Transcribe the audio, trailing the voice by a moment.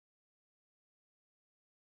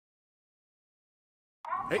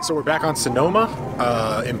Hey, so we're back on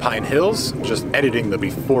Sonoma in Pine Hills, just editing the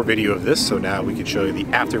before video of this, so now we can show you the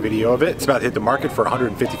after video of it. It's about to hit the market for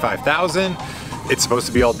 $155,000. It's supposed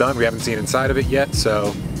to be all done. We haven't seen inside of it yet,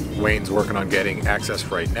 so Wayne's working on getting access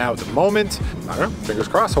right now at the moment. I don't know, fingers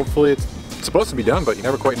crossed. Hopefully it's supposed to be done, but you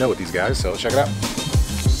never quite know with these guys, so let's check it out.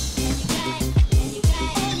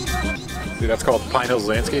 See, that's called Pine Hills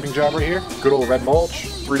landscaping job right here. Good old red mulch,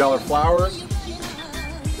 $3 flowers.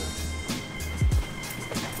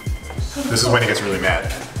 This is when he gets really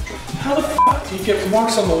mad. How the fuck do you get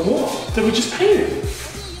marks on the wall that we just painted?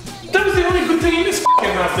 That was the only good thing in this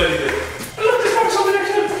fucking house that he did. Look, there's marks on the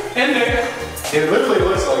next one. And there. It literally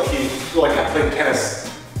looks like he played tennis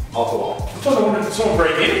off the wall. I thought I wanted someone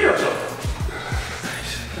break in here or something.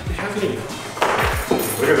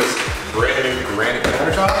 Look at this brand new granite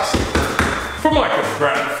countertops. For Michael,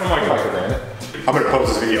 granite. For Michael. Granite. I'm gonna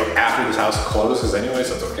post this video after this house closes anyway,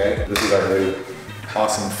 so it's okay. This is our new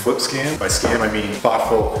awesome flip scam. By scam, I mean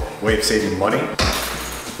thoughtful way of saving money.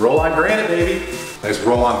 Roll-on granite, baby. Nice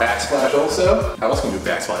roll-on backsplash also. How else can you do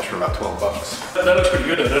backsplash for about 12 bucks? That looks pretty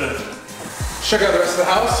good, doesn't it? Check out the rest of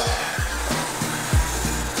the house.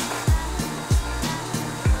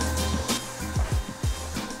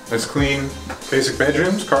 Nice clean, basic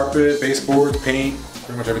bedrooms, carpet, baseboards, paint,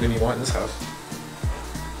 pretty much everything you want in this house.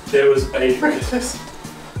 There was a...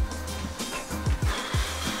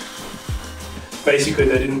 Basically,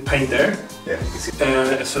 they didn't paint there. Yeah, you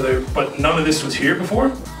can see. But none of this was here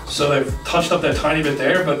before. So they've touched up that tiny bit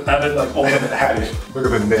there, but added like all of it.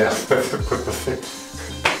 Look at the nails.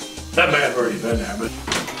 That may have already been there, but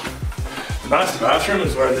the master bathroom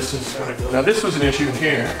is where this is going to go. Now this was an issue in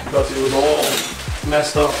here because it was all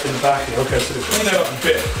messed up in the back here. Okay, so they cleaned out a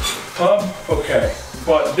bit. Tub, okay.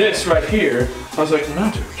 But this right here, I was like, no,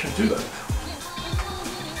 dude, we can't do that.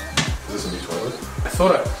 Is this a new toilet? I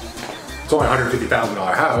thought it's only a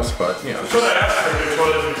 $150,000 house, but you know. So I asked for a new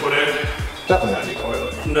toilet we put in. Definitely not a new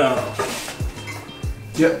toilet. No.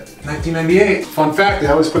 Yep, 1998. Fun fact, they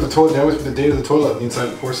always put the date of the toilet on the inside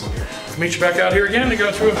of the porcelain here. Meet you back out here again to go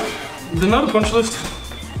through another punch list.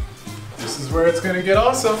 This is where it's gonna get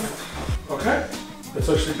awesome. Okay. It's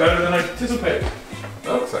actually better than I anticipated.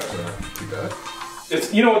 That looks actually not too bad.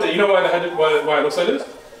 It's, you know why why it looks like this?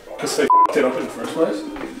 Because they f***ed it up in the first place.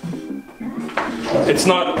 It's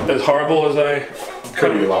not as horrible as I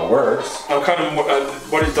could be a lot worse. I'm kind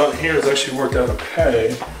of what he's done here has actually worked out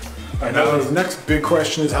okay. I know. Now the next big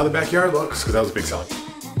question is how the backyard looks, because that was a big selling.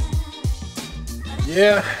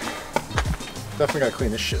 Yeah, definitely gotta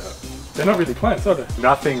clean this shit up. They're not really plants, are they?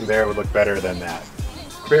 Nothing there would look better than that.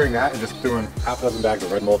 Clearing that and just throwing half a dozen bags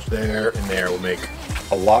of red mulch there and there will make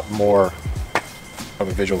a lot more of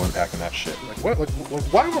a visual impact than that shit. Like what?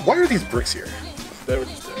 Why are these bricks here? They were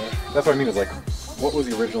just there. That's what I mean. Is like, what was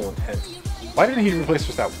the original intent? Why didn't he replace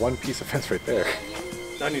just that one piece of fence right there?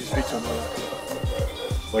 I need to speak to him.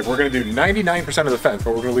 Like, we're gonna do 99% of the fence,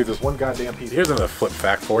 but we're gonna leave this one goddamn piece. Here's another flip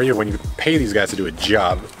fact for you. When you pay these guys to do a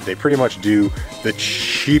job, they pretty much do the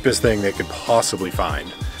cheapest thing they could possibly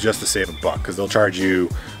find just to save a buck. Because they'll charge you,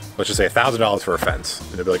 let's just say $1,000 for a fence.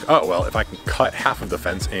 And they'll be like, oh, well, if I can cut half of the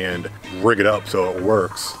fence and rig it up so it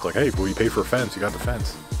works. It's like, hey, well, you pay for a fence, you got the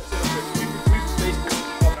fence.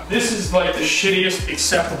 This is like the shittiest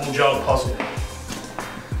acceptable job possible.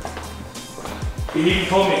 He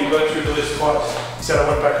told me he went through the list twice. He said I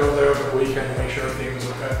went back over there over the weekend to make sure everything was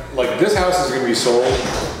okay. Like, this house is gonna be sold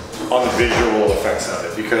on the visual effects of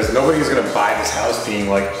it, because nobody's gonna buy this house being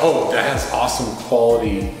like, oh, that has awesome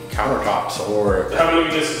quality countertops or Have a look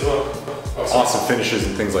at this as well. awesome finishes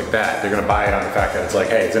and things like that. They're gonna buy it on the fact that it's like,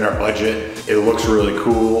 hey, it's in our budget, it looks really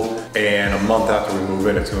cool, and a month after we move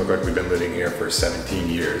in, it's gonna look like we've been living here for 17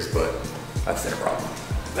 years, but that's their problem.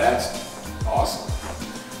 That's awesome.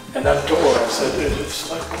 And that door, I said, it's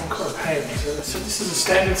like one color paint. I said, this is a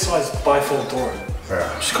standard size bifold door.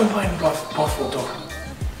 Yeah. Just go buy a bifold door.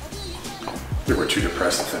 If we're too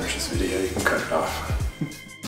depressed to finish this video, you can cut it off.